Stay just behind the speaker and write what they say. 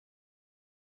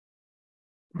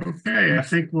Okay, I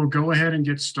think we'll go ahead and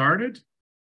get started.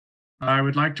 I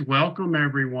would like to welcome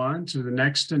everyone to the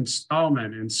next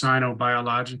installment in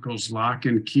Sinobiological's Lock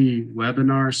and Key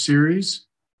webinar series.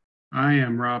 I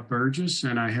am Rob Burgess,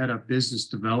 and I head up business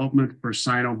development for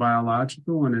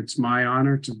Sinobiological, and it's my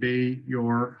honor to be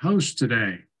your host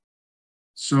today.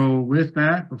 So with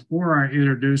that, before I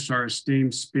introduce our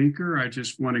esteemed speaker, I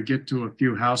just want to get to a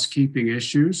few housekeeping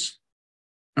issues.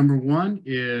 Number one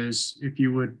is, if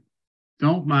you would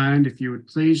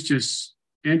please just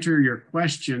enter your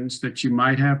questions that you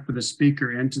might have for the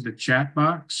speaker into the chat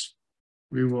box.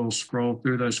 We will scroll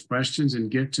through those questions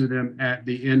and get to them at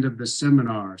the end of the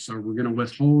seminar. So we're going to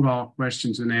withhold all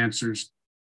questions and answers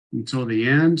until the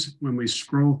end when we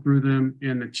scroll through them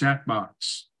in the chat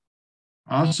box.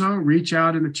 Also, reach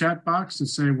out in the chat box and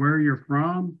say where you're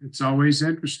from. It's always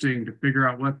interesting to figure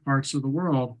out what parts of the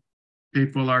world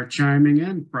people are chiming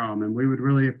in from, and we would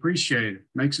really appreciate it.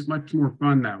 Makes it much more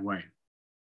fun that way.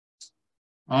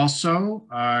 Also,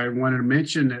 I wanted to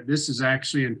mention that this is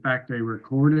actually, in fact, a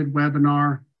recorded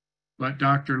webinar, but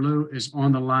Dr. Liu is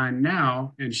on the line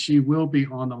now, and she will be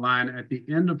on the line at the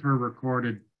end of her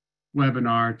recorded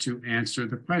webinar to answer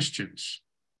the questions.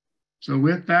 So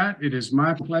with that, it is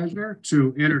my pleasure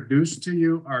to introduce to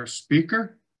you our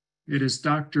speaker. It is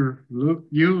Dr.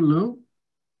 Yu Liu.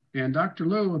 And Dr.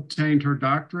 Liu obtained her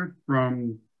doctorate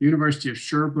from University of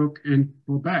Sherbrooke in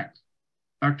Quebec.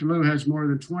 Dr. Liu has more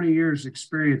than 20 years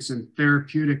experience in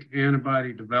therapeutic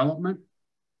antibody development,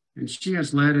 and she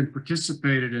has led and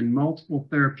participated in multiple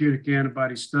therapeutic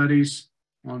antibody studies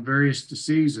on various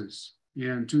diseases.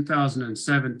 In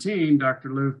 2017,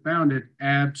 Dr. Liu founded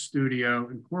AB Studio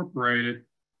Incorporated,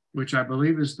 which I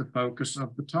believe is the focus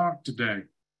of the talk today.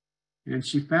 And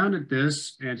she founded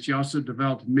this, and she also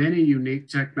developed many unique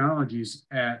technologies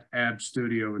at AB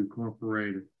Studio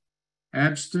Incorporated.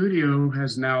 AB Studio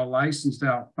has now licensed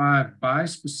out 5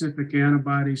 bispecific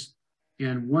antibodies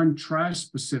and 1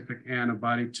 trispecific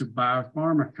antibody to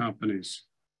biopharma companies.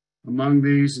 Among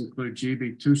these include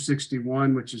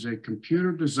GB261, which is a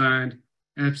computer-designed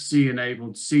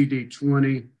FC-enabled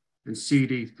CD20 and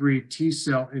CD3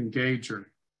 T-cell engager.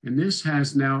 And this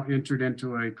has now entered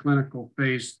into a clinical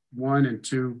phase 1 and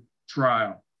 2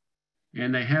 trial.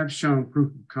 And they have shown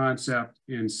proof of concept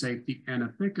in safety and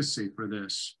efficacy for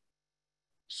this.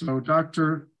 So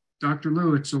Dr.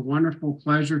 Liu, it's a wonderful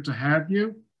pleasure to have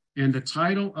you. And the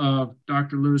title of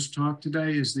Dr. Liu's talk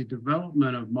today is the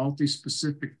development of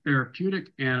multi-specific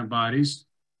therapeutic antibodies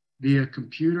via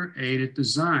computer-aided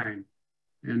design.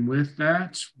 And with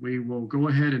that, we will go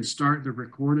ahead and start the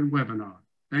recorded webinar.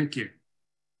 Thank you.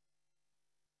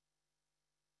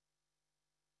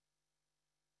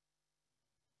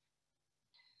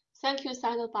 Thank you,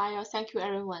 Sinobio. Thank you,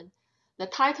 everyone. The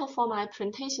title for my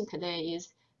presentation today is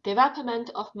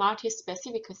Development of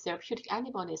Multi-Specific Therapeutic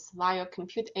Antibodies via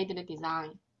Computer-Aided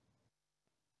Design.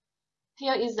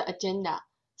 Here is the agenda.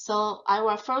 So I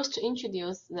will first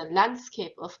introduce the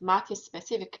landscape of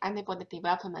multi-specific antibody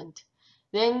development,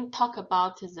 then talk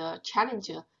about the challenge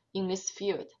in this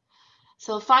field.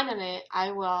 So finally,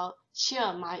 I will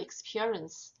share my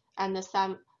experience and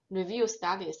some review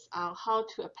studies on how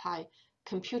to apply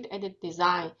computer-aided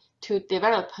design to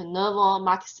develop novel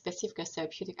multi-specific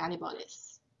therapeutic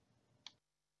antibodies.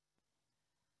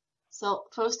 So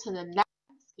first, the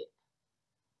landscape.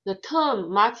 The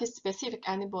term multi-specific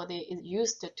antibody is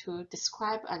used to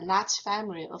describe a large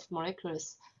family of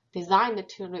molecules designed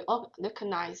to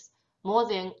recognize more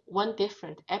than one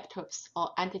different epitopes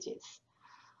or antigens.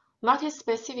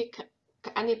 Multi-specific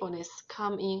antibodies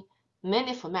come in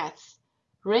many formats,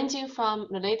 ranging from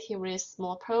relatively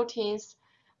small proteins,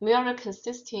 merely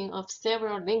consisting of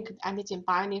several linked antigen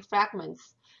binding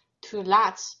fragments, to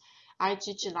large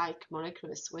IgG-like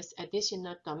molecules with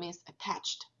additional domains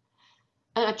attached.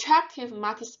 An attractive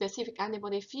multi-specific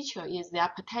antibody feature is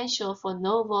their potential for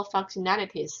novel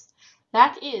functionalities,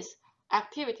 that is,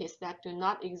 activities that do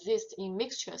not exist in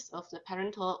mixtures of the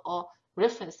parental or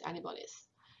reference antibodies.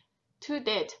 To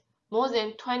date, more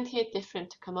than 20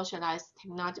 different commercialized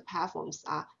technology platforms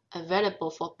are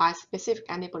available for bispecific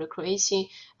antibody creation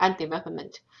and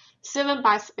development. 7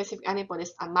 bispecific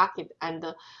antibodies are marketed and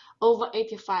over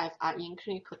 85 are in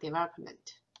clinical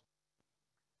development.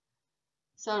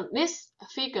 So this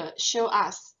figure shows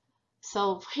us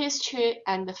history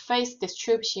and phase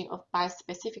distribution of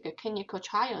bispecific clinical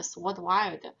trials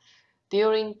worldwide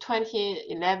during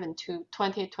 2011 to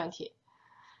 2020.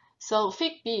 So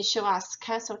Fig B shows us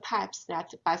cancer types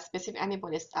that bispecific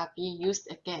antibodies are being used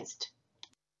against.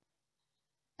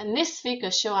 And this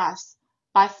figure shows us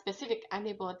bispecific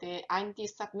antibody IND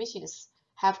submissions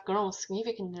have grown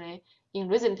significantly in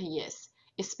recent years,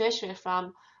 especially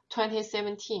from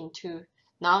 2017 to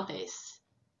nowadays.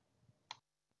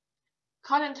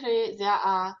 Currently, there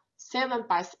are 7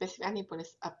 bispecific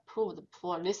antibodies approved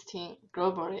for listing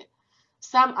globally.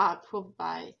 Some are approved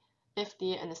by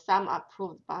FDA and some are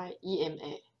approved by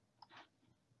EMA.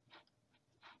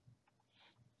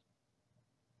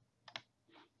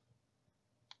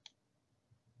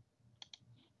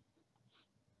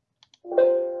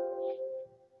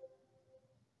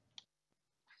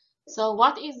 So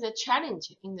what is the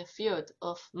challenge in the field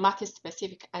of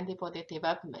multispecific antibody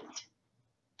development?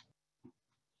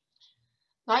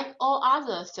 Like all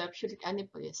other therapeutic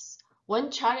antibodies,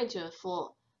 one challenge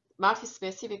for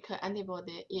multispecific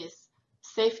antibody is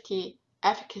safety,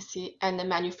 efficacy, and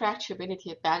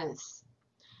manufacturability balance.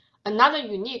 Another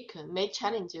unique main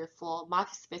challenge for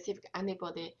multispecific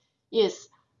antibody is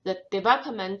the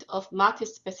development of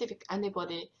multispecific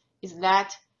antibody is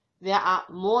that there are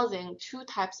more than 2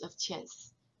 types of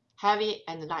chains, heavy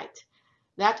and light,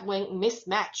 that when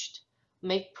mismatched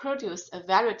may produce a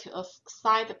variety of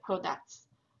side products.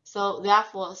 So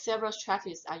therefore, several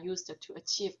strategies are used to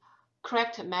achieve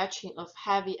correct matching of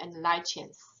heavy and light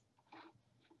chains.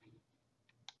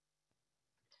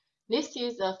 This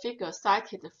is a figure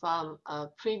cited from a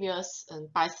previous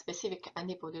bispecific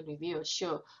antibody review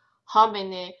show how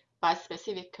many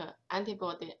bispecific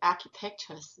antibody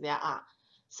architectures there are.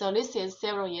 So this is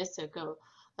several years ago.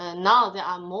 Now there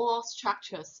are more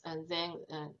structures than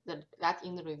that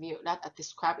in the review, that are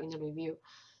described in the review.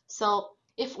 So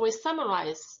if we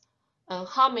summarize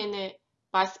how many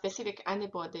bispecific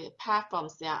antibody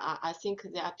platforms there are, I think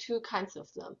there are 2 kinds of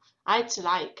them,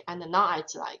 IgE-like and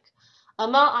non-IgE-like.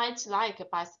 Among IgE-like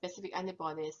bispecific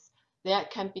antibodies, they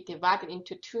can be divided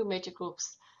into 2 major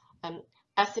groups,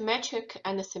 asymmetric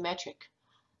and symmetric.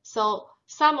 So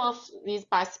some of these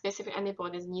bispecific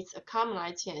antibodies need a common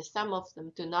light chain, some of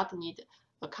them do not need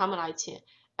a common light chain.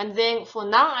 And then for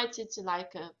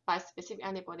non-IgG-like bispecific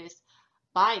antibodies,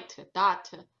 BiTE, DART,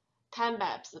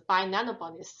 TAMBAbs,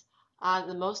 binanobodies are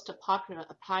the most popular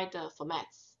applied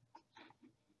formats.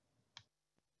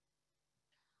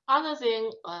 Other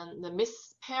than the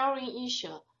mispairing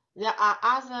issue, there are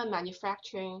other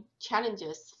manufacturing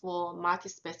challenges for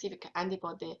multispecific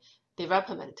antibody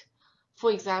development.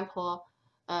 For example,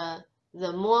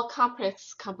 the more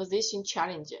complex composition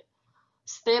challenge,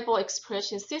 stable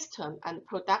expression system and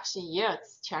production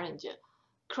yields challenge,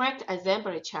 correct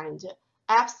assembly challenge,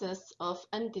 absence of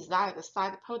undesired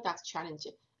side products challenge,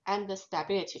 and the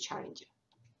stability challenge.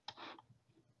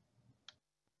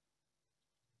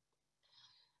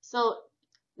 So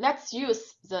let's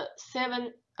use the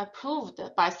 7 approved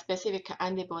bispecific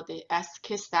antibody as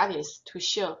case studies to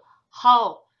show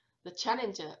how the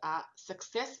challenges are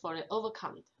successfully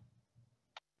overcome.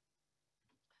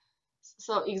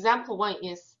 So example 1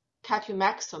 is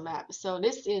catumaxomab. So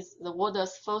this is the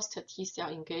world's first T-cell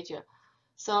engager.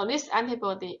 So this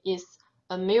antibody is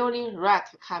a murine rat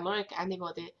chimeric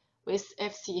antibody with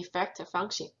Fc effector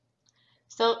function.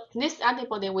 So this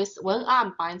antibody with one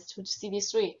arm binds to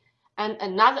CD3 and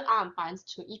another arm binds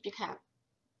to EpCAM.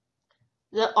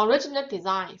 The original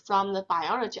design from the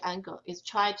biology angle is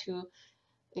try to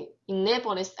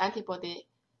enable this antibody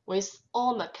with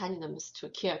all mechanisms to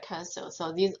kill cancer.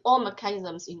 So these all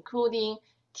mechanisms including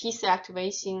T-cell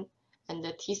activation and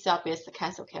the T-cell based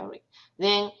cancer killing,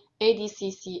 then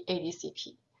ADCC,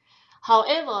 ADCP.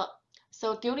 However,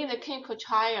 so during the clinical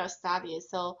trial study,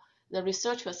 so the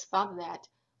researchers found that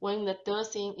when the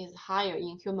dosing is higher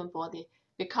in human body,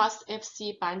 because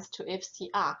Fc binds to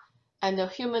FcR, and the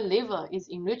human liver is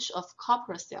enriched of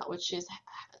copper cell, which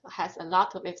has a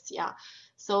lot of FcR.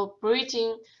 So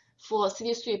bridging for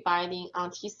CD3 binding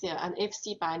on T cell and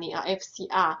Fc binding on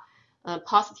FcR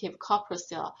positive copper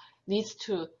cell leads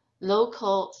to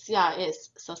local CRS,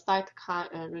 so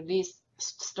cytokine release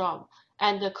storm,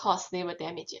 and cause liver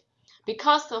damage.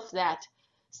 Because of that,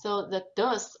 so the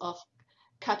dose of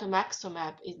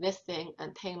catumaxomab is less than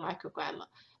 10 micrograms.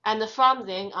 And from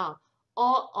then on,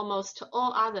 almost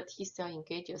all other T-cell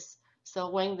engagers,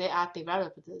 so when they are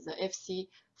developed, the Fc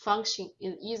function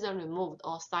is either removed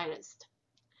or silenced.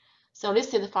 So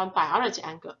this is from biology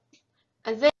angle.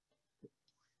 And then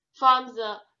from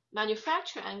the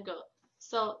manufacturing angle,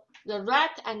 so the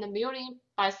rat and the murine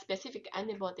bispecific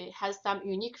antibody has some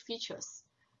unique features.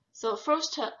 So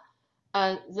first,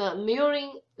 the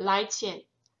murine light chain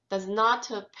does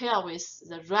not pair with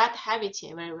the rat heavy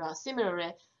chain very well.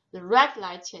 Similarly, the rat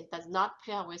light chain does not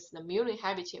pair with the murine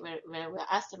heavy chain very well.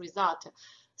 As a result,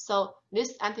 so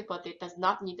this antibody does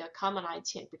not need a common light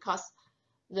chain because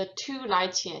the 2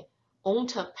 light chain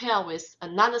won't pair with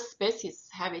another species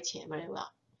heavy chain very well.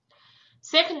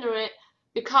 Secondly,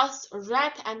 because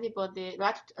rat antibody,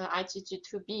 rat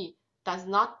IgG2b does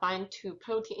not bind to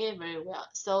protein A very well.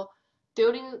 So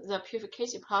during the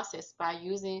purification process by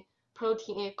using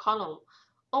protein A column,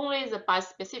 only the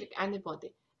bispecific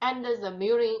antibody and the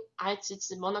murine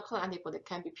IgG monoclonal antibody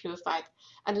can be purified,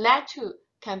 and that2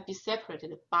 can be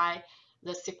separated by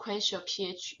the sequential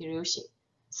pH elution.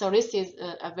 So this is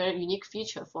a very unique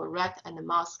feature for rat and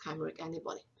mouse chimeric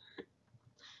antibody.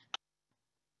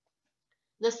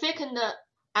 The second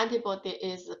antibody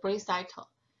is Blincyto.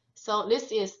 So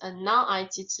this is a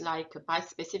non-IgG-like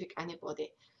bispecific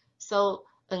antibody. So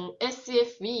an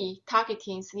SCFV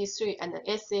targeting CD3 and an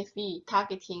SCFV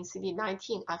targeting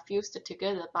CD19 are fused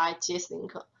together by GS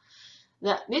linker.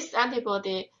 This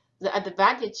antibody, the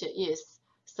advantage is,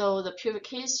 so the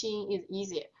purification is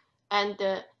easier and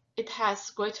it has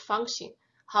great function.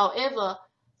 However,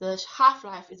 the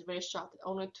half-life is very short,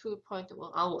 only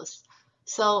 2.1 hours.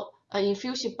 So an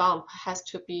infusion pump has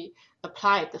to be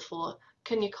applied for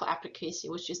clinical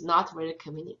application, which is not very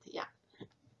convenient. Yeah.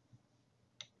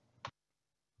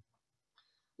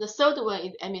 The third one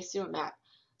is amiselimod.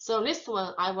 So this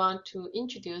one, I want to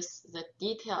introduce the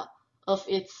detail of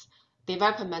its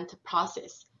development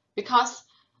process, because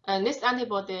this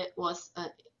antibody was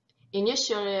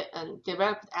initially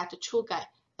developed at Chugai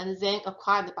and then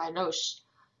acquired by Roche.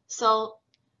 So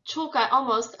Chugai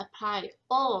almost applied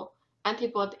all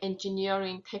antibody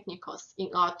engineering techniques in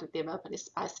order to develop this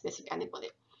bispecific antibody.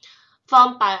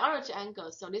 From biology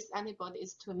angle, so this antibody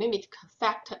is to mimic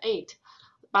factor 8,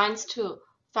 binds to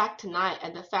factor 9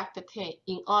 and factor 10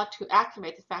 in order to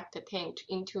activate factor 10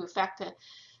 into factor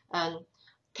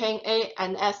 10A,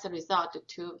 and as a result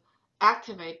to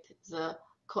activate the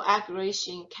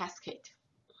coagulation cascade.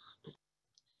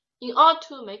 In order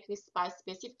to make this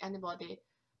bispecific antibody,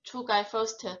 Chugai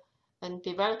first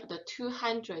developed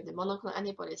 200 monoclonal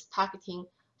antibodies targeting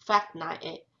factor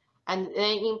 9A, and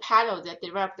then in parallel they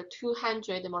developed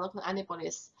 200 monoclonal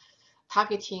antibodies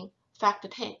targeting factor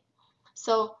 10.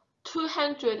 So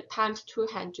 200 times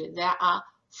 200, there are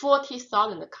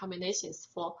 40,000 combinations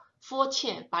for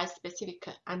 4-chain bispecific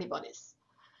antibodies.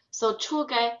 So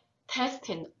Chugai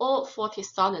tested all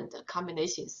 40,000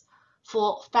 combinations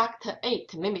for factor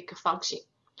 8 mimic function.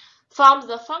 From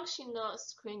the functional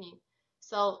screening,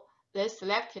 so they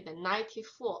selected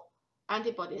 94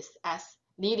 antibodies as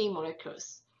leading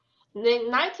molecules. The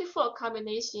 94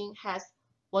 combination has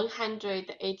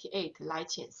 188 light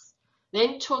chains.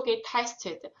 Then Chugai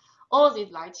tested all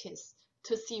these light chains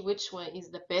to see which one is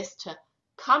the best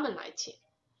common light chain.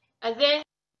 And then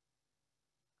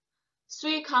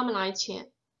 3 common light chains,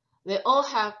 they all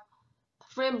have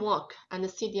framework and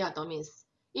CDR domains.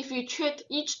 If you treat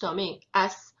each domain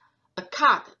as a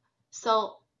card,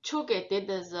 so Chugai did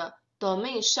the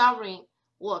domain showering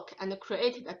work and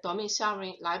created a domain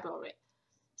showering library.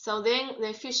 So then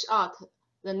they fish out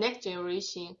the next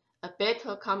generation, a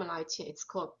better common light chain. It's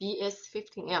called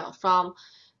BS15L from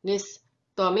this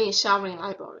domain showering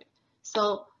library.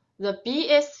 So the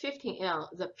BS15L,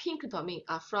 the pink domain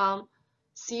are from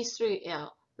C3L,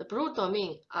 the blue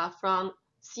domain are from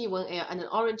C1L, and the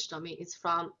orange domain is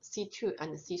from C2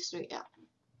 and C3L.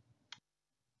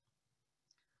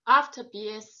 After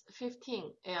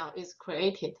BS15L is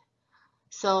created,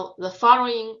 so the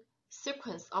following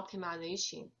sequence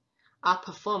optimization are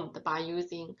performed by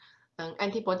using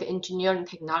antibody engineering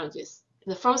technologies.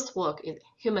 The first work is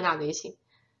humanization.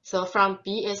 So from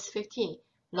BS15,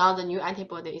 now the new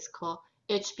antibody is called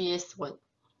HBS1.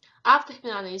 After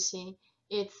humanization,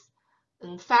 it's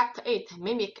factor 8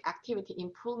 mimic activity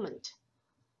improvement.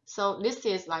 So this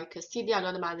is like a CDR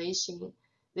randomization,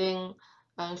 then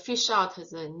fish out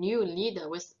the new leader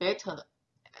with better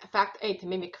factor 8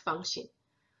 mimic function.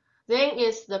 Then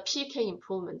is the PK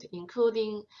improvement,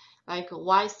 including like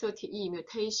Y30E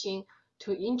mutation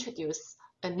to introduce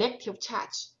a negative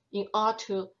charge in order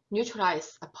to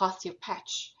neutralize a positive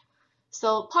patch.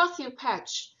 So positive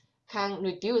patch can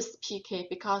reduce PK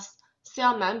because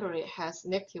cell membrane has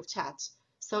negative charge.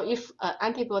 So if an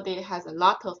antibody has a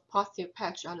lot of positive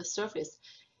patch on the surface,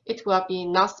 it will be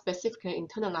non-specifically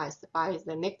internalized by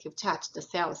the negative charged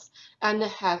cells and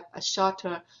have a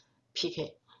shorter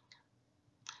PK.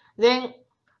 Then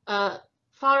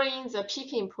following the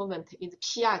PK improvement is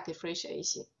PI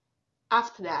differentiation.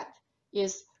 After that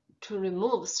is to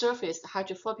remove surface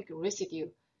hydrophobic residue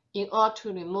in order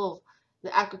to remove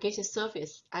the aggregation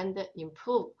surface and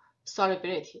improve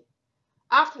solubility.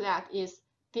 After that is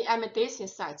the amidation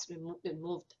sites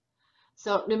removed.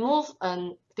 So remove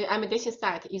the amidation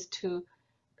site is to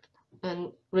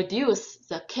reduce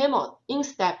the chemo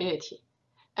instability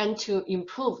and to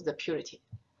improve the purity.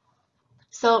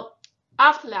 So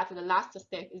After that, the last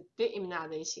step is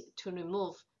de-immunization to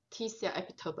remove T cell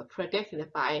epitope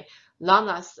predicted by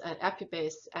Lana's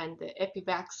epibase and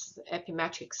epivax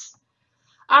epimatrix.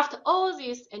 After all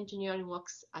these engineering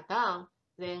works are done,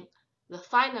 then the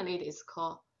final lead is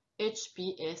called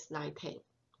HBS-19.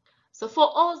 So for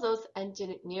all those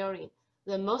engineering,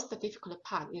 the most difficult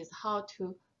part is how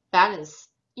to balance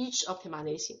each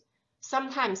optimization.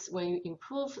 Sometimes when you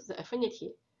improve the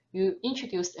affinity, you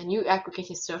introduce a new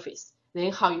aggregation surface,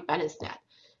 then how you balance that.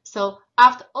 So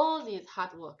after all this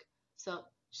hard work, so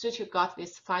Suchu got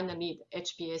this final lead,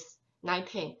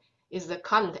 HBS-19, is the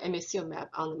current MSU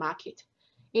on the market.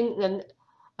 In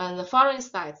the following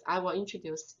slides, I will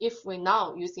introduce if we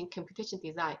now using computation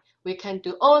design, we can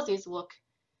do all this work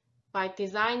by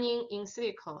designing in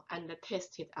silico and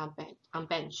test it on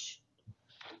bench.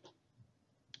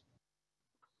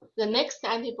 The next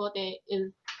antibody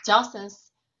is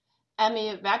Johnson's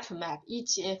amivantamab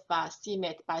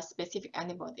EGFR-c-MET bispecific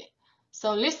antibody.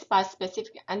 So this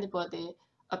bispecific antibody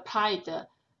applied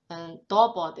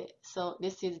door body. So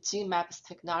this is GMAP's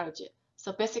technology.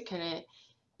 So basically,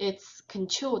 it's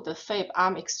controlled the Fab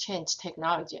arm exchange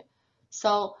technology.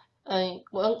 So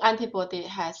one antibody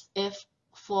has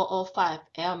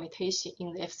F405L mutation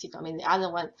in the Fc domain. The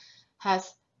other one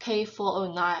has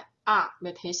K409R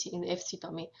mutation in the Fc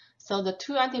domain. So the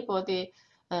two antibody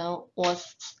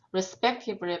was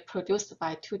respectively produced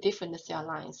by two different cell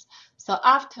lines. So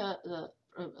after the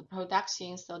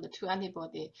production, so the two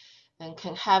antibody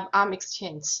can have arm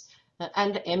exchange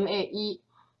and MAE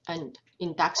and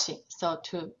induction, so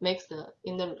to make the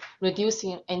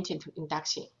reducing antigen to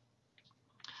induction.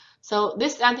 So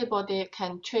this antibody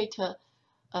can treat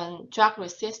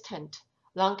drug-resistant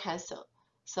lung cancer,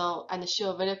 so and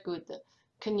show very good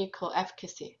clinical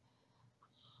efficacy.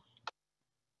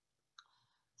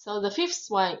 So the fifth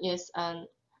one is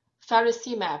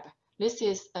faricimab. This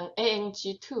is an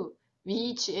ANG2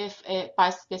 VEGF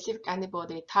bispecific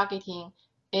antibody targeting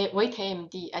wet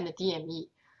AMD and DME.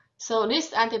 So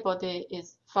this antibody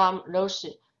is from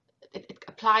Roche. It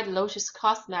applied Roche's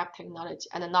cross-map technology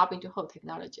and knob into hole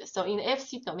technology. So in the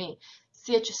Fc domain,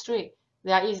 CH3,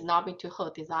 there is knob into hole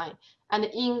design. And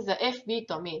in the FV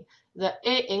domain, the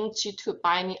ANG2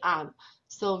 binding arm.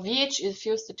 So VH is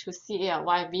fused to Cl,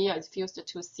 while VL is fused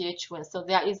to CH1. So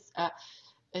there is a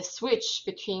switch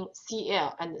between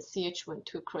Cl and CH1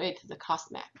 to create the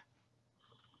cross-map.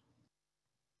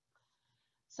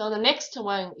 So the next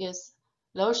one is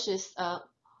Roche's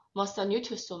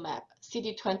mosunetuzumab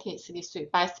CD20-CD3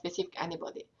 bispecific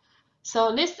antibody.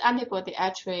 So this antibody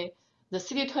actually, the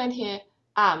CD20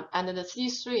 arm and the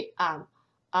CD3 arm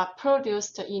are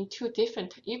produced in two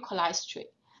different equalized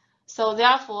traits. So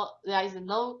therefore, there is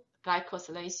no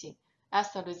glycosylation.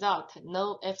 As a result,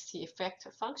 no Fc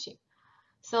effector function.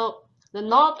 So the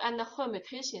knob and the hole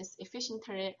mutations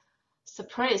efficiently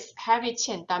suppress heavy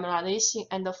chain dimerization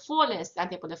and the full-length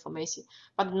antibody formation,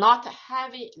 but not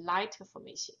heavy light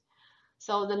formation.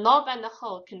 So the knob and the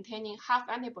hole containing half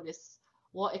antibodies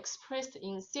were expressed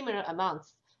in similar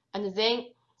amounts, and then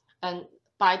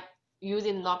by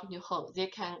using knob into hole, they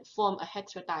can form a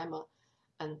heterodimer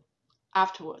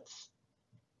afterwards.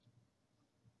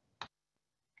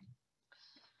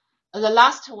 The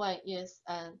last one is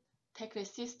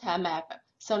teclistamab.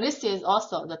 So this is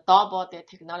also the door body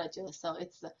technology. So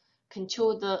it's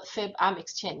controlled Fab arm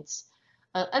exchange.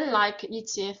 Unlike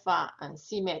EGFR and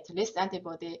c-MET, this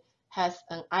antibody has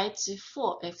an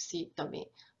Ig4 Fc domain,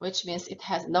 which means it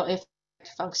has no effect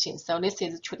function. So this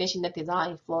is traditional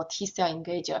design for T-cell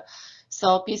engager.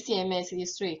 So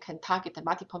BCMA-CD3 can target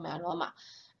multiple myeloma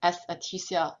as a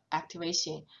T-cell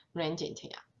activation reagent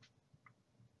here.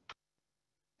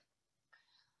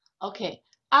 Okay,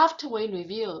 after we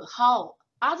review how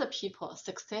other people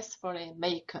successfully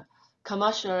make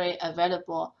commercially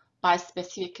available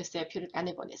bispecific therapeutic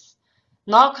antibodies,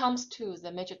 now comes to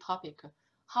the major topic,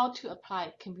 how to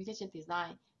apply computation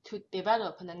design to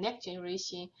develop the next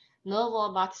generation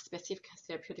novel multispecific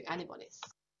therapeutic antibodies.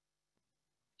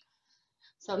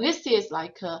 So this is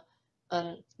like a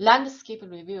landscape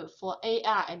review for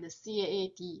AR and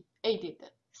CAD-aided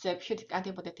therapeutic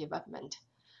antibody development.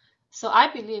 So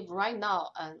I believe right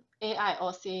now AI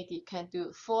or CAD can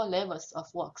do 4 levels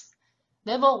of works.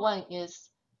 Level 1 is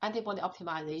antibody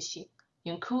optimization,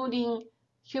 including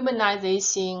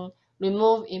humanization,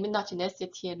 remove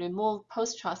immunogenicity, remove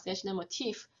post-translational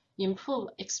motif, improve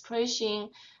expression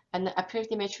and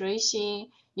activity maturation,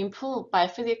 improve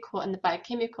biophysical and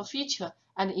biochemical feature,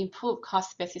 and improve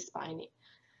cross-species binding.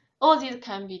 All these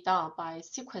can be done by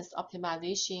sequence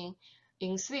optimization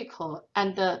in silico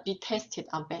and be tested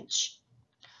on bench.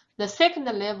 The second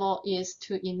level is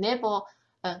to enable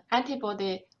an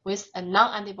antibody with a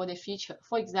non-antibody feature.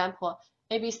 For example,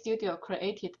 AB Studio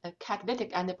created a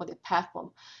catalytic antibody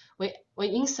platform. We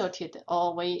inserted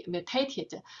or we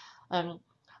mutated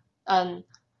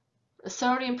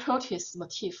serine protease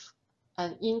motif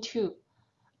into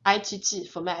IgG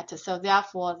format. So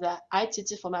therefore, the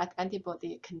IgG format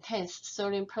antibody contains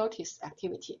serine protease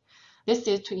activity. This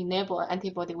is to enable an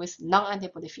antibody with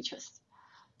non-antibody features.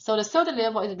 So the third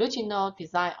level is regional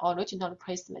design or regional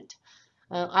placement.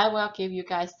 I will give you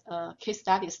guys case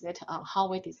studies later on how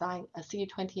we design a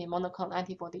CD20 monoclonal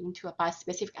antibody into a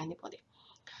bispecific antibody.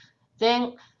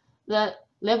 Then the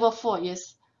level 4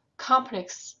 is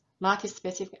complex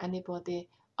multi-specific antibody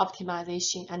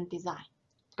optimization and design.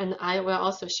 And I will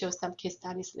also show some case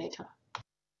studies later.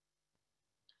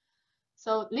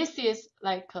 So this is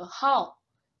like how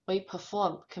we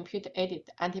perform computer-aided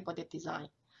antibody design.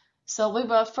 So we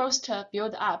will first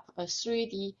build up a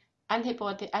 3D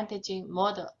antibody antigen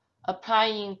model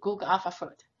applying Google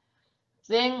AlphaFold.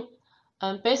 Then,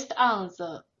 based on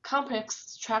the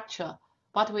complex structure,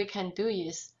 what we can do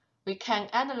is we can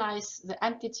analyze the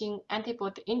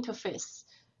antigen-antibody interface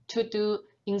to do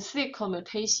in silico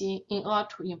mutation in order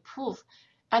to improve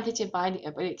antigen binding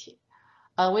ability.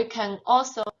 We can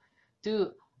also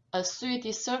do a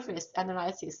 3D surface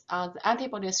analysis on the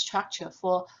antibody structure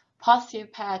for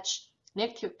positive patch,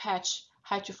 negative patch,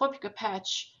 hydrophobic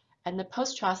patch, and the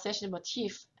post-translation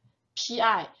motif,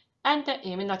 PI, and the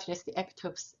immunogenicity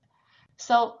epitopes.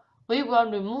 So we will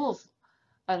remove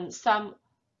some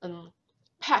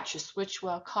patches which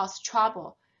will cause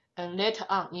trouble later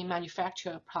on in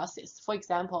manufacture process. For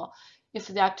example, if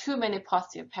there are too many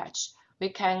positive patch, we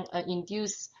can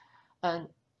introduce a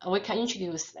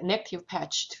negative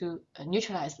patch to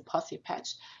neutralize the positive patch.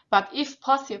 But if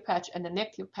positive patch and the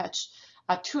negative patch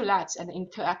are too large and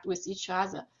interact with each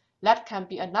other, that can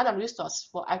be another resource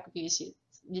for aggregation.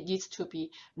 It needs to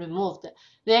be removed.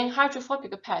 Then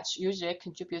hydrophobic patch usually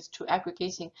contributes to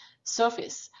aggregation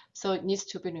surface, so it needs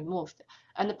to be removed.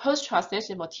 And the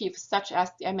post-translation motifs such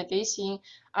as the amidation,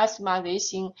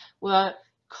 isomerization will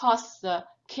cause the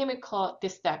chemical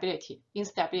instability,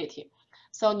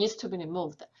 so it needs to be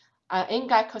removed.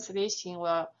 N-glycosylation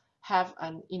will have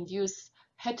an induced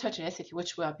heterogeneity,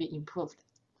 which will be improved.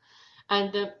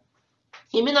 And the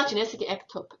immunogenicity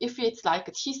epitope, if it's like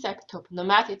a T-cell epitope, no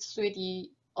matter it's 3D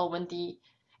or 1D,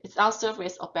 it's on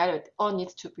surface or buried, all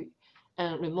needs to be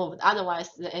removed. Otherwise,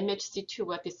 the MHC2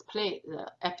 will display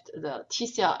the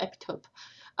T-cell epitope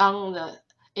on the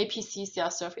APC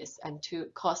cell surface and to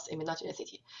cause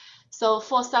immunogenicity. So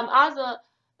for some other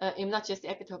immunogenicity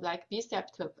epitope like BsAb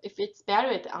epitope, if it's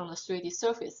buried on the 3D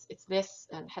surface, it's less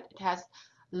and it has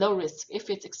low risk. If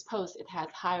it's exposed, it has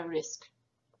higher risk.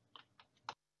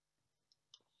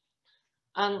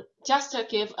 Just to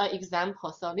give an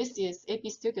example, so this is AB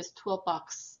Studio's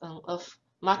toolbox of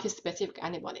multi-specific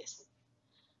antibodies.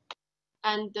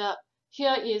 And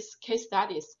here is case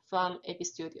studies from AB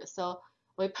Studio. So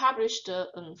we published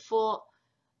 4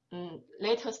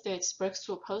 later stage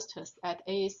breakthrough posters at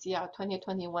AACR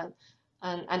 2021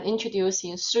 and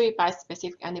introducing 3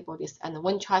 bispecific antibodies and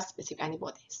 1 trispecific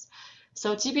antibodies.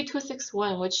 So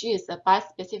GB261, which is a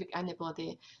bispecific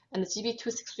antibody, and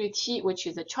GB263T, which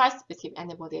is a trispecific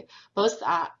antibody, both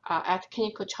are at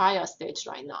clinical trial stage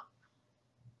right now.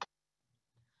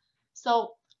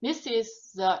 So this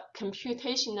is the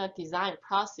computational design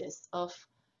process of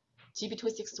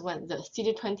GB261, the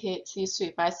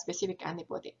CD20-CD3 bispecific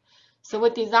antibody. So we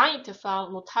designed it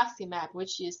from rituximab,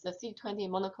 which is the CD20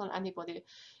 monoclonal antibody,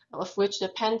 of which the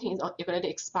patent is already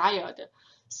expired.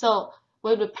 So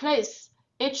we replace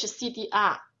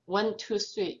HCDR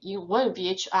 123 in 1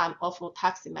 VH arm of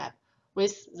rituximab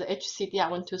with the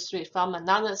HCDR 123 from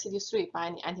another CD3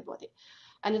 binding antibody.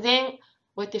 And then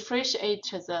we differentiate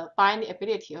the binding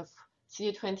ability of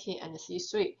CD20 and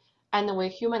CD3, and we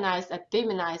humanize and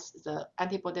demonize the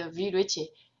antibody V region.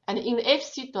 And in the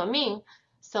FC domain,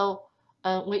 so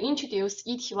we introduce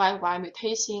ETYY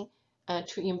mutation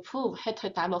to improve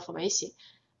heterodimer formation.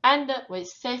 And we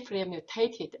safely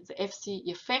mutated the FC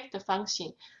effector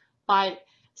function by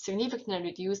significantly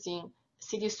reducing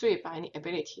CD3 binding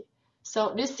ability.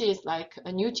 So this is like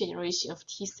a new generation of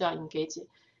T-cell engager.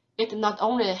 It not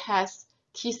only has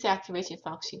T-cell activation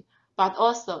function, but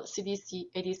also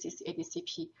CDC, ADCC,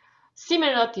 ADCP.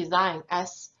 Similar design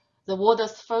as the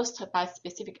world's first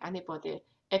bispecific antibody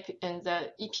and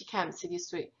the EpCAM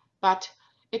CD3, but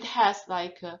it has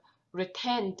like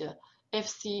retained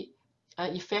FC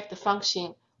effect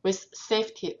function with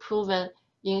safety proven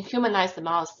in humanized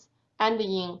mouse and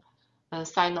in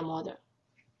cyno model.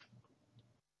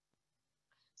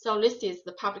 So this is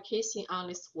the publication on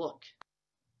this work.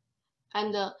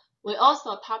 And we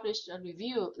also published a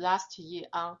review last year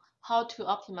on how to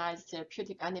optimize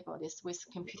therapeutic antibodies with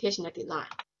computational design.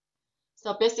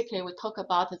 So basically, we talk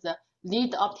about the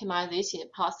lead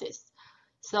optimization process.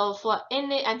 So for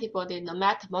any antibody, no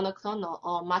matter monoclonal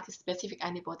or multi-specific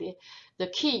antibody, the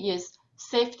key is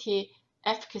safety,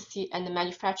 efficacy, and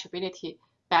manufacturability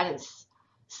balance.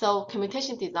 So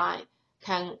computation design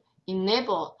can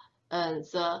enable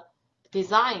the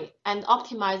design and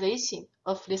optimization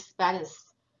of this balance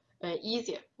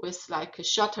easier with like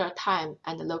shorter time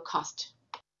and low cost.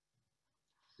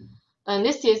 And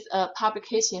this is a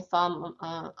publication from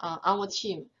our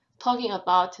team talking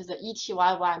about the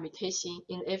ETYY mutation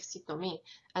in the FC domain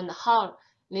and how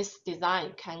this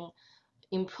design can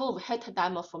improve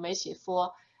heterodimer formation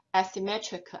for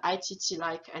asymmetric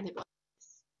IgG-like antibodies.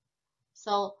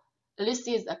 So this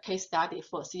is a case study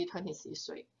for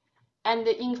CD20C3. And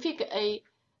in figure A,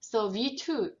 so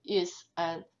V2 is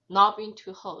a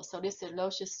knob-into hole. So this is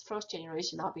Roche's first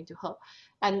generation knob-into hole.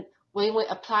 And when we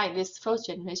apply this first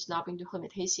generation knob-into hole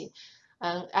mutation,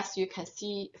 as you can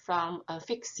see from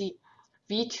efficacy,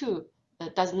 V2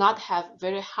 does not have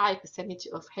very high percentage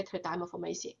of heterodimer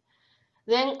formation.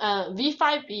 Then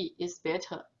V5B is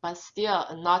better, but still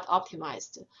not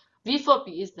optimized.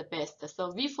 V4B is the best.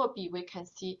 So V4B, we can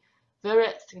see very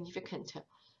significant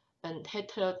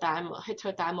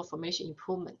heterodimer formation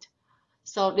improvement.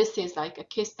 So this is like a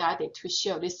case study to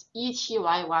show this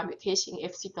ETYY mutation in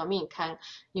FC domain can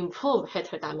improve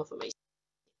heterodimer formation.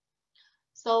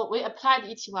 So we applied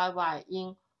ETYY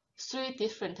in 3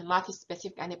 different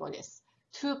multi-specific antibodies,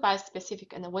 2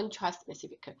 bispecific and 1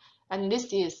 trispecific. And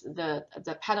this is the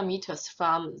parameters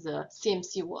from the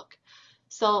CMC work.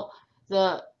 So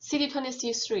the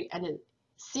CD20C3 and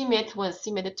c-MET1,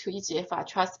 c-MET2 EGFR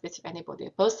trispecific antibody,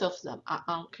 both of them are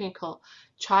on clinical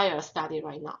trial study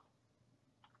right now.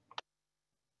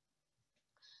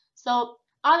 So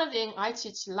other than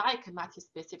IgG-like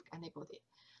multi-specific antibody,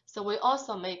 so we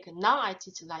also make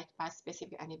non-IgG-like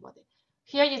bispecific antibody.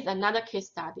 Here is another case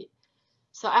study.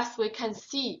 So as we can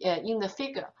see in the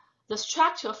figure, the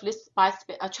structure of this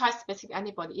trispecific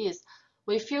antibody is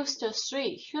we fused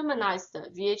 3 humanized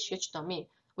VHH domain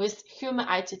with human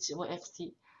IgG1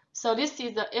 Fc. So this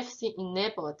is the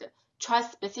Fc-enabled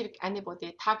trispecific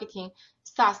antibody targeting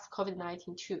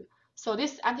SARS-CoV-2. So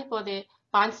this antibody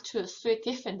binds to 3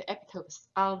 different epitopes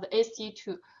on the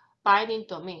ACE2 binding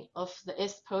domain of the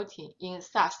S protein in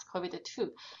SARS-CoV-2.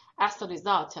 As a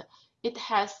result, it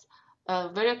has a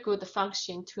very good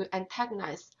function to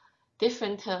antagonize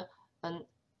different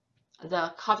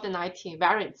the COVID-19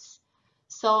 variants.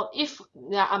 So if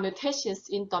there are mutations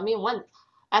in domain 1,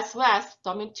 as well as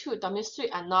domain 2, domain 3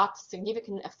 are not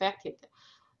significantly affected,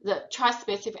 the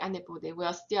trispecific antibody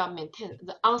will still maintain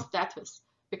the on status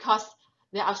because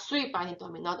there are 3 binding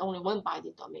domains, not only 1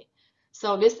 binding domain.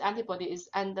 So this antibody is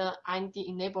under IND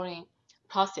enabling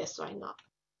process right now.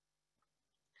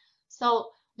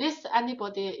 So this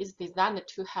antibody is designed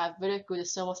to have very good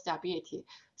thermal stability.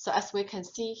 So as we can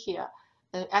see here,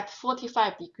 at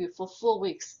 45 degrees for 4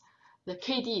 weeks, the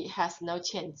KD has no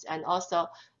change, and also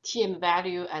TM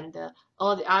value and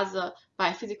all the other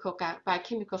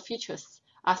biochemical features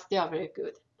are still very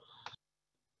good.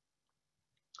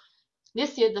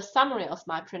 This is the summary of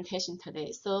my presentation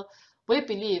today. So we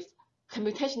believe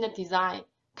computational design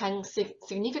can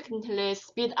significantly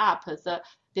speed up the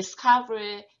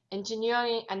discovery,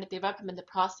 engineering, and development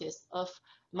process of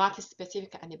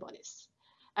multi-specific antibodies.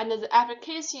 And the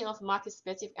application of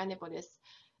multi-specific antibodies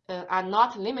are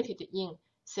not limited in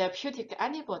therapeutic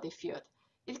antibody field.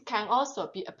 It can also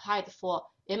be applied for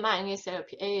mRNA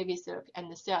therapy, AAV therapy,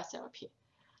 and cell therapy.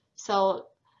 So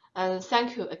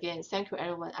thank you again. Thank you,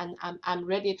 everyone. And I'm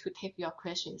ready to take your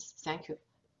questions. Thank you.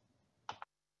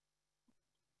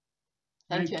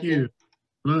 Thank you.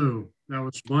 Hello. That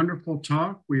was wonderful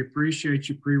talk. We appreciate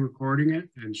you pre-recording it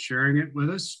and sharing it with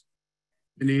us.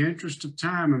 In the interest of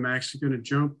time, I'm actually going to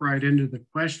jump right into the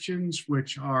questions,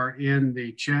 which are in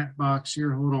the chat box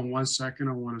here. Hold on one second.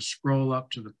 I want to scroll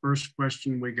up to the first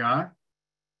question we got.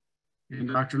 And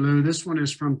Dr. Liu, this one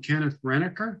is from Kenneth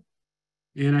Renneker.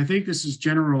 And I think this is a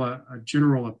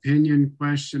general opinion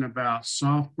question about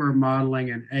software modeling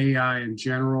and AI in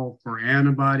general for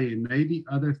antibody and maybe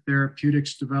other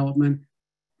therapeutics development.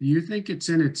 Do you think it's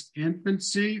in its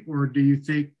infancy, or do you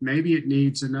think maybe it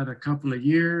needs another couple of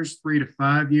years, 3 to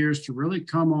 5 years, to really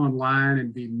come online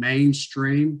and be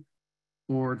mainstream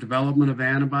for development of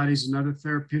antibodies and other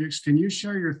therapeutics? Can you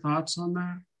share your thoughts on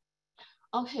that?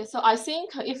 Okay, so I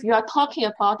think if you are talking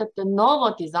about the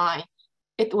novel design,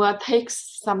 it will take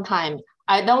some time.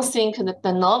 I don't think that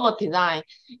the novel design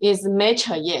is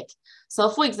mature yet.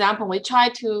 So for example, we try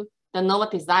to de novo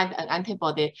designed an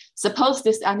antibody. Suppose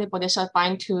this antibody shall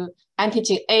bind to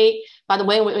antigen A, but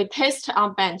when we test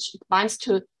on bench, it binds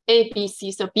to A, B,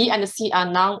 C. So B and C are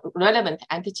non-relevant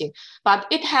antigen, but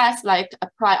it has like a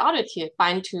priority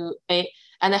bind to A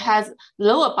and it has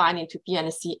lower binding to B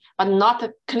and C, but not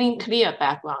a clear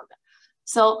background.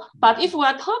 So, but if we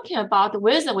are talking about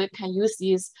whether we can use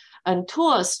these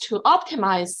tools to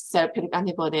optimize therapeutic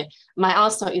antibody, my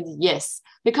answer is yes,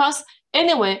 because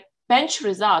anyway, bench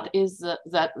result is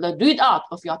the readout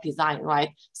of your design, right?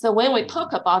 So when we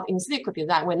talk about in silico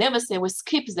design, we never say we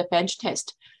skip the bench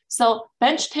test. So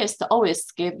bench test always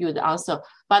give you the answer.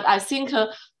 But I think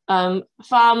from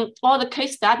all the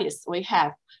case studies we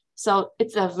have, so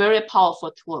it's a very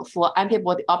powerful tool for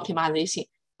antibody optimization,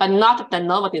 but not the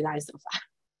novel design so far.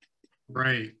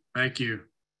 Great, thank you.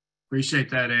 Appreciate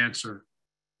that answer.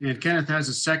 And Kenneth has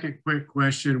a second quick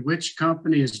question. Which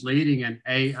company is leading an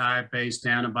AI-based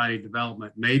antibody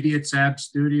development? Maybe it's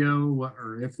AbStudio,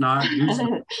 or if not,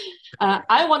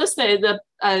 I want to say that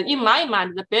in my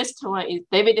mind, the best one is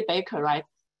David Baker, right?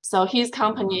 So his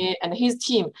company and his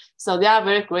team, so they are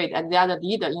very great and they are the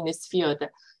leader in this field.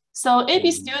 So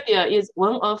AbStudio is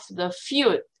one of the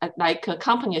few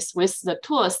companies with the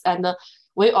tools, and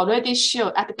we already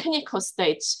show at the clinical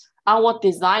stage our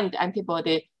designed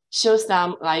antibody shows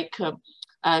some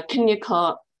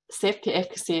clinical safety,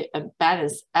 efficacy, and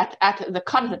balance at the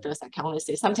current dose, I can only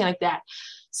say something like that.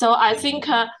 So I think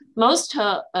most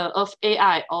of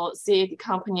AI or CAD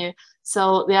company,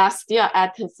 so they are still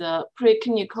at the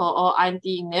preclinical or IND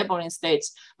enabling stage.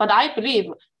 But I believe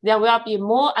there will be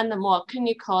more and more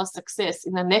clinical success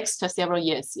in the next several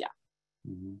years. Yeah.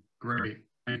 Great,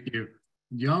 thank you.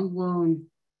 Youngwoo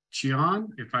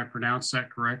Chian, if I pronounced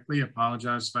that correctly,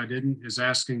 apologize if I didn't, is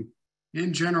asking,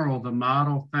 in general, the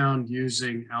model found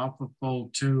using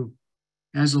AlphaFold 2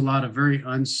 has a lot of very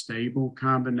unstable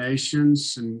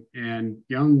combinations, and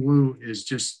Youngwoo is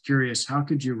just curious, how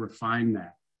could you refine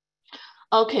that?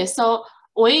 Okay, so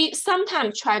we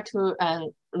sometimes try to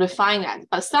refine that,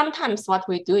 but sometimes what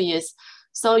we do is,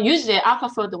 so usually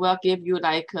AlphaFold will give you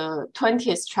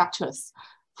 20 structures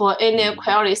for any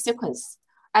query sequence,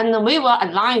 and we will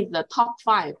align the top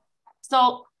 5.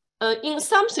 So in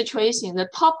some situations, the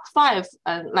top 5,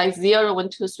 0, 1,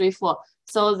 2, 3, 4,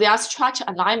 so their structure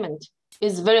alignment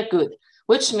is very good,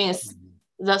 which means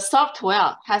the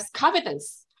software has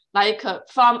confidence.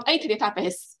 From 8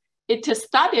 database, it is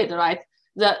studied, right?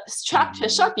 The structure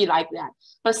should be like that.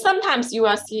 But sometimes you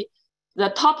will see the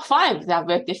top 5, they are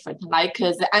very different,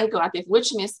 the angle,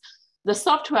 which means the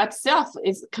software itself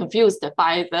is confused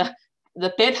by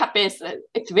the database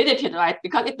activity, right?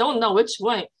 Because it don't know which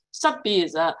one should be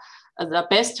the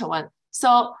best one.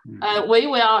 So we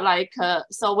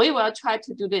will try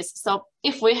to do this. So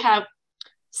if we have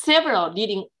several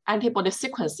leading antibody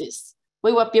sequences,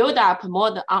 we will build up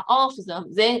model on all of them.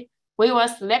 Then we will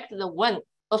select the one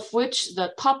of which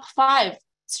the top 5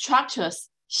 structures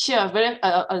show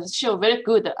very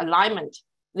good alignment.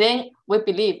 Then we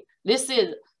believe this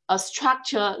is a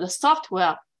structure the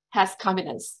software has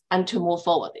confidence and to move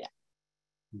forward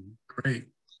there.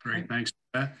 Great, thanks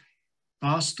for that.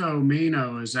 Fausto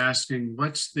Mino is asking,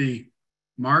 what's the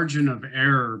margin of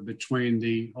error between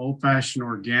the old-fashioned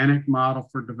organic model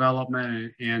for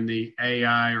development and the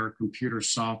AI or computer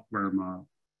software model?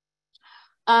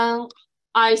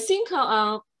 I think,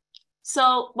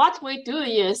 so what we do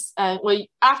is,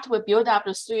 after we build up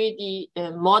the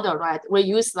 3D model, right, we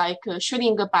use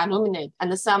Schrödinger biluminate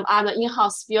and some other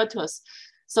in-house filters.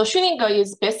 So Schrödinger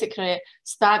is basically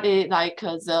study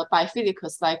the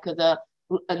biophysics, the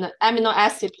amino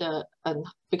acid,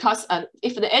 because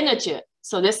if the energy,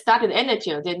 so they study the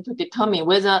energy then to determine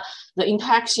whether the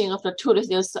interaction of the two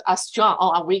residues are strong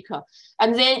or are weaker.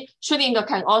 And then Schrödinger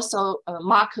can also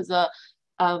mark the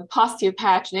positive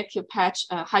patch, negative patch,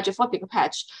 hydrophobic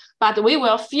patch, but we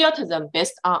will filter them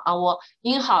based on our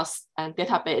in-house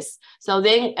database. So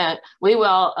then we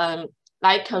will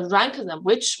rank them,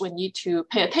 which we need to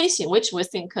pay attention, which we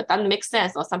think doesn't make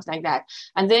sense or something like that,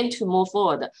 and then to move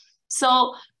forward.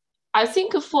 So I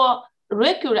think for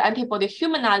regular antibody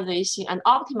humanization and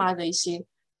optimization,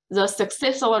 the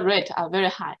success rate are very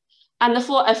high. And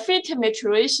for affinity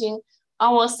maturation,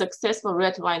 our successful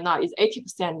rate right now is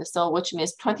 80%, so which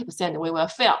means 20% we will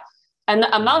fail. And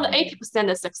among the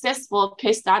 80% successful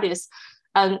case studies,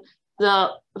 and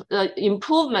the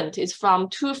improvement is from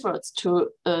 2-folds to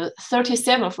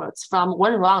 37-folds from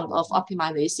one round of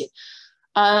optimization.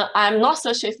 I'm not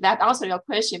so sure if that answers your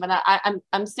question, but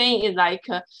I'm saying it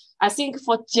I think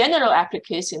for general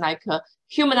application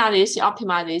humanization,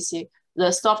 optimization,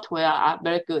 the software are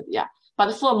very good, yeah.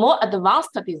 But for more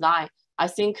advanced design, I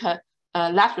think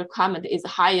lab requirement is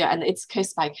higher, and it's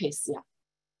case by case. Yeah.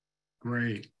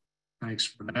 Great. Thanks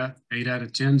for that. 8 out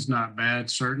of 10 is not bad,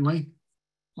 certainly.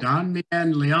 Don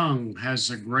Mian Liang has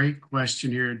a great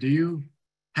question here. Do you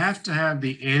have to have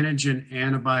the antigen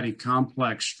antibody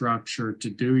complex structure to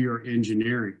do your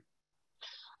engineering?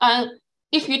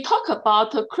 If you talk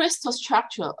about the crystal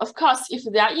structure, of course, if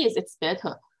there is, it's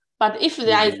better. But if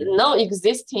there is no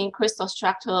existing crystal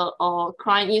structure or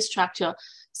cryo structure,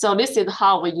 so this is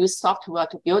how we use software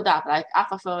to build up, like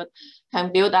AlphaFold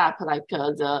can build up like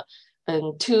the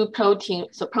two protein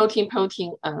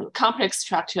complex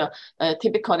structure,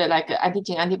 typically like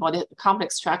antigen antibody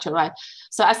complex structure, right?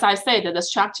 So as I said, the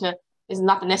structure is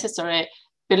not necessarily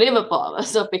believable.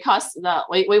 So because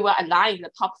we were aligning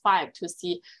the top 5 to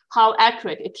see how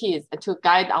accurate it is to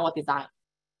guide our design.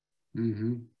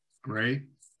 Great.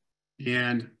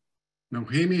 And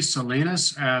Nohemi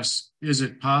Salinas asks, is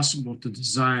it possible to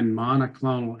design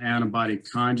monoclonal antibody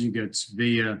conjugates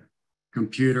via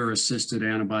computer-assisted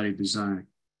antibody design?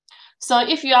 So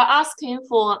if you are asking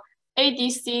for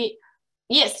ADC,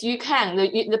 yes, you can,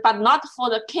 but not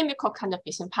for the chemical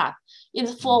conjugation part.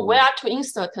 It's for where to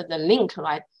insert the link,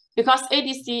 right? Because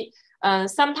ADC,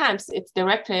 sometimes it's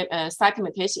directly site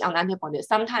mutation on antibody.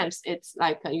 Sometimes it's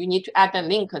like you need to add a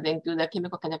link, then do the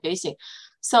chemical conjugation.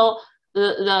 So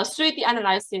the 3D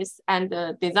analysis and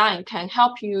the design can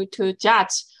help you to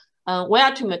judge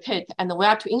where to mutate and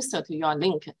where to insert your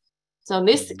link. So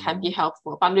this can be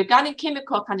helpful. But regarding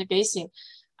chemical conjugation,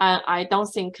 I don't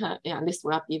think this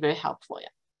will be very helpful.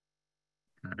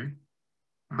 Yeah. Okay.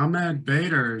 Ahmed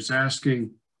Bader is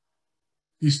asking,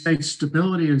 he states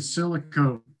stability in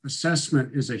silico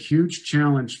assessment is a huge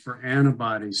challenge for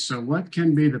antibodies. So what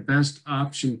can be the best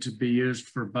option to be used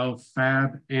for both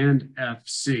Fab and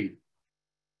FC?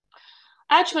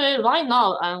 Actually, right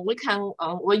now,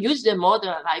 we use the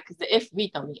model like the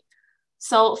FV domain.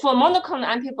 So for monoclonal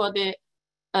antibody,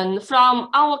 and from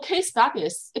our case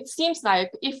studies, it seems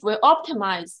like if we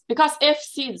optimize, because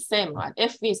FC is the same, right?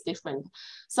 FV is different.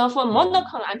 So for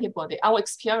monoclonal antibody, our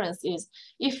experience is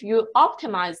if you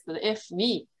optimize the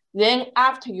FV, then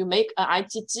after you make an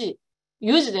IgG,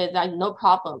 usually there's no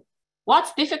problem.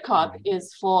 What's difficult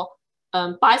is for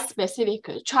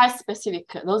bispecific,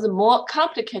 trispecific, those are more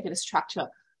complicated structure.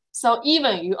 So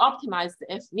even you optimize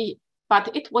the FV,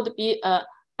 but it would be a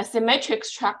asymmetric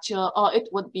structure, or it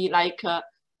would be like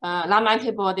lime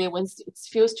antibody when it's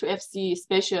fused to FC,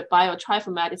 spatial bio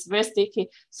triformat, it's very sticky.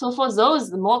 So for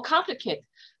those more complicated,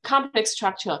 complex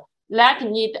structure, that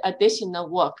need additional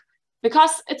work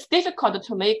because it's difficult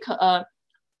to make a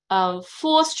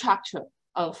full structure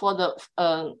for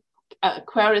the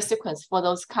query sequence for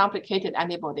those complicated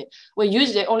antibody. We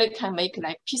usually only can make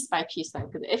like piece by piece,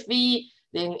 like the FV,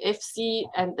 then FC,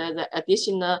 and the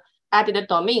additional added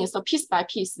domain. So piece by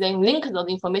piece, then link those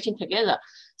information together.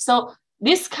 So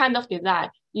this kind of design,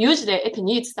 usually it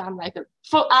needs some like,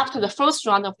 after the first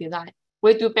round of design,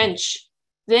 we do bench.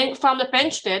 Then from the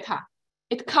bench data,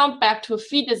 it comes back to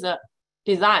feed the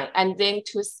design and then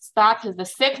to start the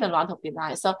second round of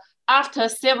design. So after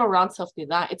several rounds of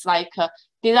design, it's like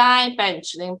design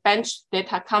bench, then bench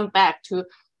data come back to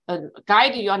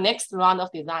guide your next round of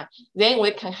design. Then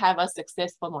we can have a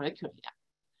successful molecule. Yeah.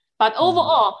 But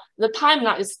overall, the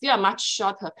timeline is still much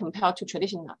shorter compared to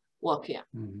traditional work here.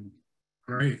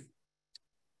 Great.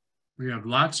 We have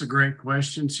lots of great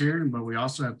questions here, but we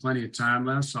also have plenty of time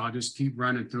left, so I'll just keep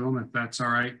running through them if that's all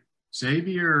right.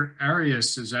 Xavier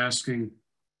Arias is asking,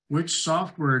 which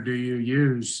software do you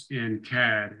use in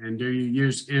CAD, and do you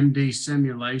use MD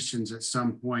simulations at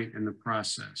some point in the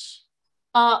process?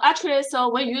 Actually, so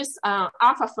we use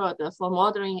AlphaFold for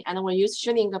modeling, and we use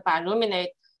Schillinger biluminate.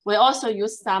 We also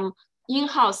use some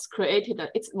in-house created,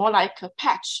 it's more like a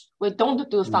patch. We don't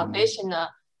do foundational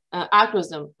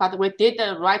algorithm, but we did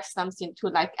write something to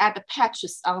like add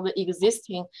patches on the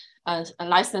existing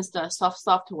licensed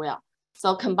software.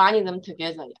 So combining them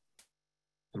together.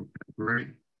 Okay, great.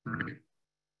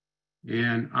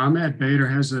 And Ahmed Bader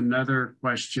has another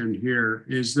question here.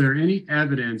 Is there any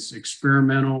evidence,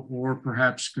 experimental or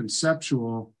perhaps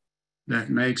conceptual, that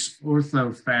makes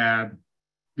OrthoFab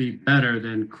be better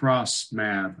than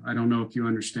CrossMab? I don't know if you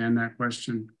understand that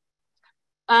question.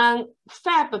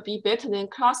 Fab be better than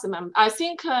CrossMab. I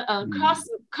think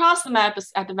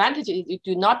CrossMab's advantage is you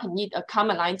do not need a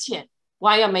common line chain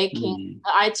while you're making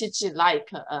IgG like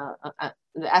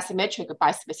the asymmetric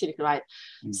bispecific, right?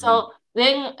 So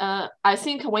then I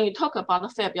think when you talk about the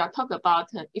Fab, you talk about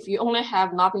if you only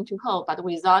have nothing to hold, but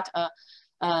without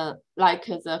like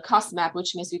the CrossMab,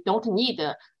 which means you don't need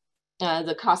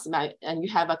the CrossMab and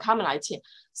you have a common line chain.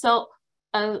 So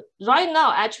right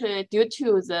now, actually, due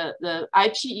to the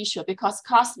IP issue, because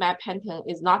COSMAP patent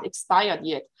is not expired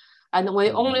yet, and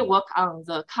we only work on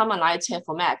the common light chain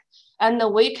format, and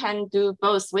we can do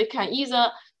both. We can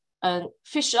either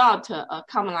fish out a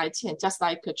common light chain, just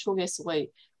like Truge's way,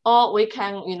 or we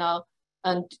can,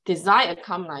 design a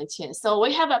common light chain. So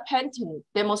we have a patent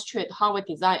demonstrate how we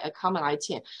design a common light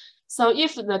chain. So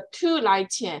if the two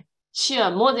light chain share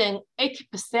more than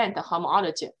 80%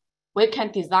 homology, we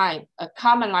can design a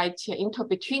common light chain into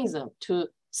between them to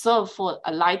serve for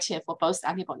a light chain for both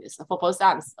antibodies, for both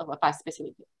arms of a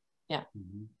bispecific. Yeah.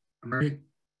 Great.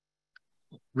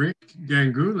 Rick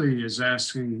Ganguly is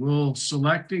asking, will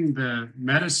selecting the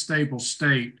metastable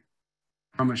state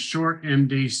from a short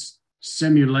MD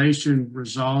simulation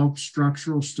resolve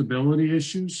structural stability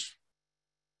issues?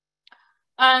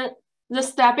 The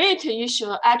stability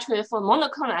issue actually for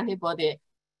monoclonal antibody,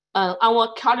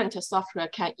 our current software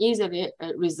can easily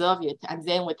resolve it, and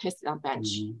then we test it on bench.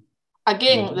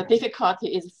 Again, the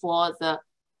difficulty is for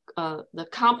the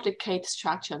complicated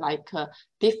structure, like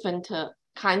different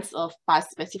kinds of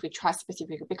bispecific,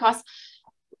 trispecific, because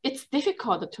it's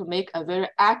difficult to make a very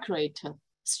accurate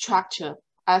structure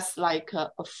as like a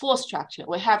full structure.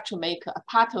 We have to make a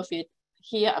part of it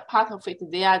here, a part of it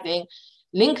there, then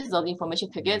link those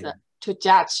information together to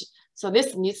judge. So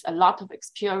this needs a lot of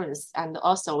experience, and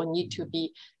also we need to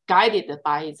be guided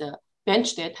by the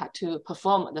bench data to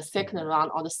perform the second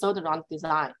round or the third round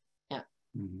design. Yeah.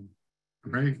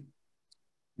 Great.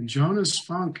 And Jonas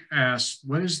Funk asks,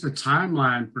 what is the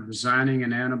timeline for designing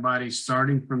an antibody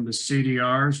starting from the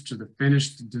CDRs to the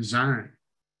finished design?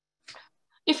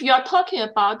 If you are talking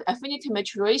about affinity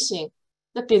maturation,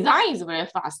 the design is very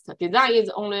fast. Design is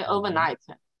only overnight.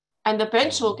 And the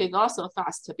bench work is also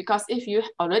fast, because if you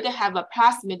already have a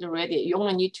plasmid ready, you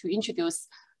only need to introduce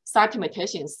site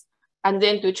mutations and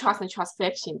then do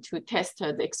transfection to test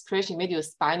the expression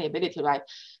medius binding ability, right?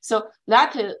 So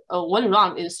that one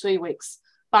round is 3 weeks.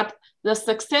 But the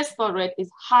successful rate is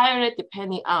highly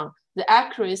depending on the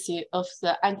accuracy of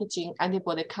the antigen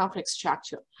antibody complex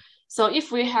structure. So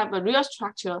if we have a real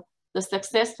structure, the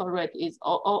successful rate is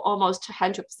almost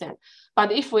 100%.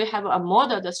 But if we have a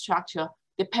modeled structure,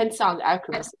 depends on the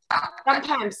accuracy.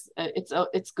 Sometimes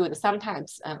it's good.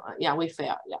 Sometimes, yeah, we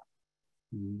fail. Yeah.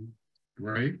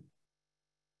 Right.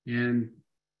 And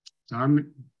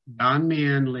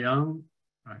Damian Leon,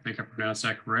 I think I pronounced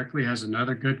that correctly, has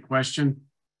another good question.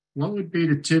 What would be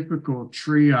the typical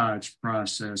triage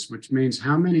process, which means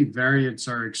how many variants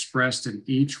are expressed in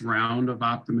each round of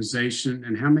optimization,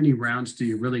 and how many rounds do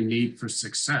you really need for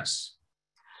success?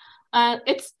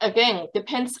 It's, again,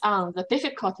 depends on the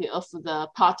difficulty of the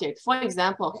project. For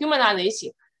example,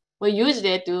 humanization, we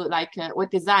usually do like, we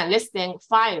design less than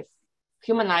 5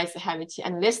 humanized heavy chain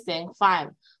and less than 5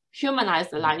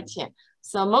 humanized light chain.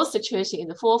 So most situation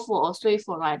is 4-4 or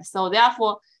 3-4, right? So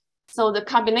therefore, so the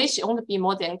combination only be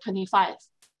more than 25.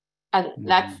 And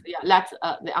that's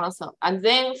the answer. And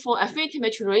then for affinity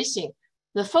maturation,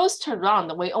 the first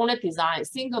round, we only design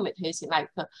single mutation, like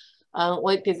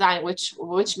we design which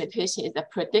mutation is the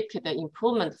predicted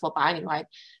improvement for binding, right?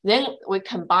 Then we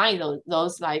combine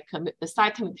those like the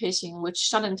site mutation, which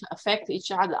shouldn't affect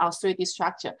each other on 3D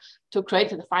structure to create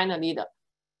the final leader.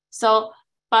 So,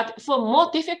 but for more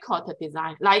difficult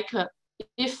design, like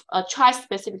if a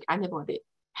tri-specific antibody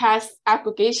has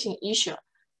aggregation issue,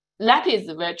 that is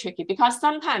very tricky, because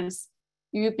sometimes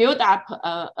you build up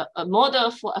a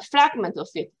model for a fragment of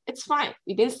it. It's fine.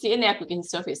 You didn't see any aggregation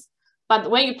surface. But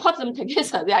when you put them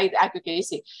together, there is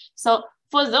aggregation. So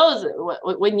for those,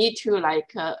 we need to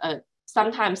like,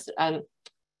 sometimes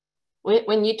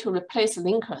we need to replace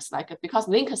linkers, like, because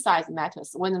linker size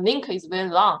matters. When the linker is very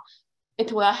long,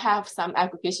 it will have some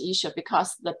aggregation issue,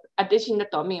 because the additional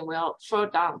domain will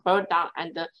burn down,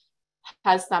 and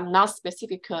has some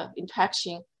non-specific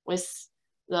interaction with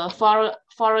the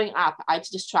following up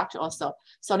IgG structure also.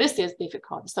 So this is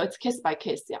difficult. So it's case by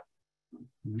case, yeah.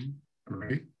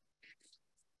 Great.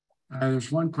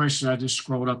 There's one question I just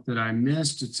scrolled up that I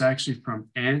missed. It's actually from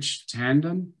Ansh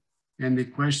Tandon. And the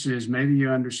question is, maybe you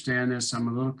understand this, I'm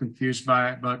a little confused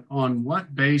by it, but on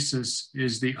what basis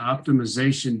is the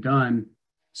optimization done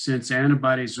since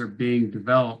antibodies are being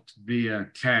developed via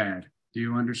CAD? Do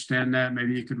you understand that?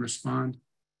 Maybe you could respond.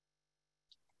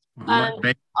 On what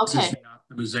basis is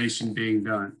the optimization being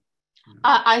done?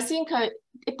 I think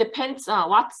it depends on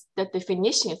what's the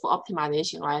definition for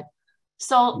optimization, right?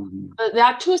 So there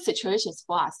are 2 situations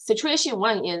for us. Situation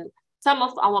 1 is some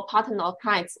of our partner or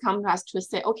clients come to us to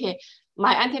say, okay,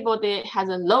 my antibody has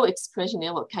a low expression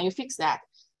level. Can you fix that?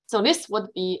 So this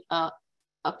would be a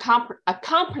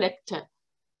complex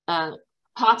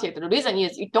parted. The reason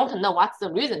is you don't know what's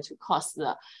the reason to cause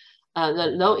the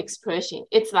low expression.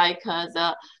 It's like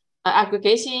the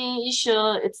aggregation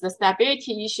issue, it's the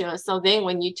stability issue. So then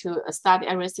we need to study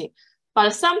everything.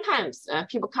 But sometimes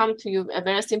people come to you a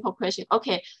very simple question.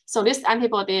 Okay, so this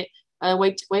antibody,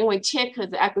 when we check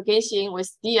the aggregation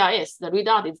with DRS, the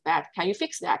result is bad. Can you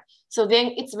fix that? So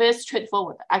then it's very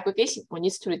straightforward. Aggregation we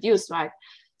need to reduce, right?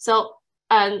 So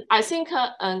I think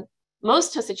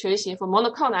most situations for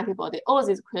monoclonal antibody, all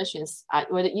these questions are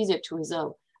very easy to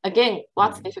resolve. Again,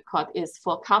 what's difficult is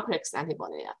for complex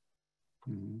antibody.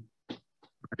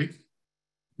 Right.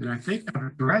 And I think I've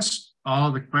addressed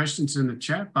all the questions in the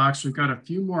chat box. We've got a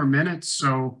few more minutes,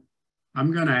 so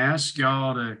I'm going to ask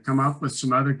y'all to come up with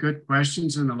some other good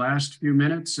questions in the last few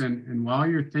minutes. And while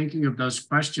you're thinking of those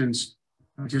questions,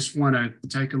 I just want to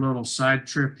take a little side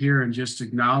trip here and just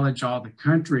acknowledge all the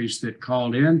countries that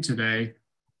called in today.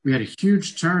 We had a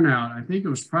huge turnout. I think it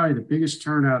was probably the biggest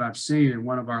turnout I've seen in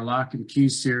one of our Lock and Key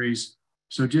series.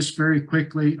 So just very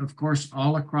quickly, of course,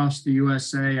 all across the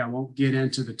USA, I won't get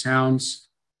into the towns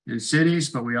and cities,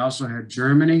 but we also had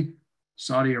Germany,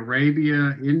 Saudi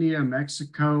Arabia, India,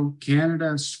 Mexico,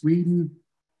 Canada, Sweden,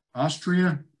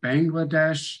 Austria,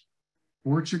 Bangladesh,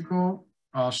 Portugal,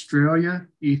 Australia,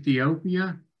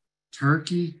 Ethiopia,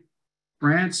 Turkey,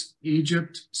 France,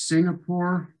 Egypt,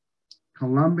 Singapore,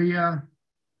 Colombia,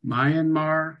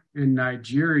 Myanmar, and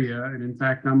Nigeria. And in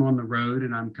fact, I'm on the road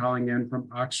and I'm calling in from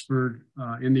Oxford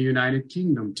in the United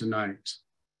Kingdom tonight.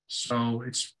 So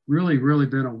it's really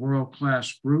been a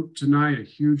world-class group tonight, a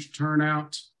huge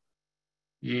turnout.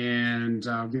 And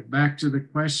I'll get back to the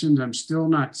questions. I'm still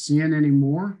not seeing any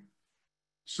more.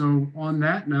 So on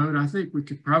that note, I think we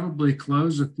could probably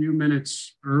close a few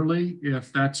minutes early,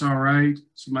 if that's all right.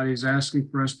 Somebody's asking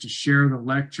for us to share the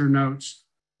lecture notes.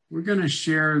 We're going to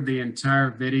share the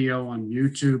entire video on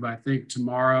YouTube, I think,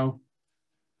 tomorrow.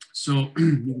 So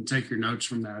you can take your notes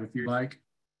from that if you like.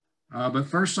 But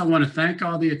first, I want to thank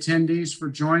all the attendees for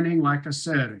joining. Like I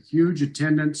said, a huge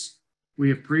attendance.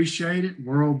 We appreciate it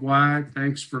worldwide.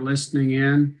 Thanks for listening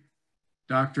in.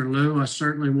 Dr. Liu, I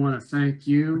certainly want to thank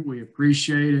you. We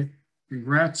appreciate it.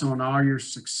 Congrats on all your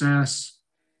success,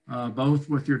 both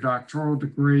with your doctoral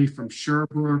degree from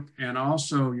Sherbrooke and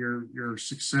also your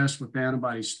success with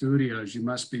Antibody Studios. You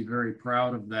must be very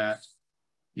proud of that.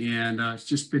 And it's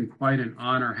just been quite an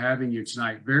honor having you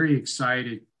tonight. Very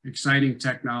exciting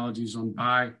technologies on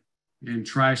bi and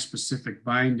tri-specific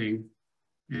binding.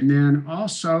 And then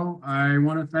also, I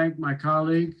want to thank my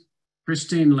colleague,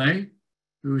 Christine Lay,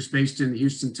 who is based in the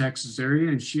Houston, Texas area,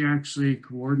 and she actually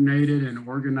coordinated and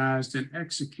organized and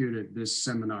executed this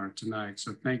seminar tonight.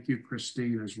 So thank you,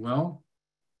 Christine, as well.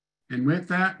 And with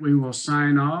that, we will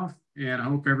sign off, and I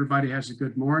hope everybody has a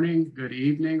good morning, good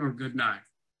evening, or good night.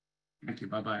 Thank you.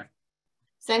 Bye-bye.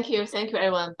 Thank you,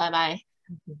 everyone. Bye-bye.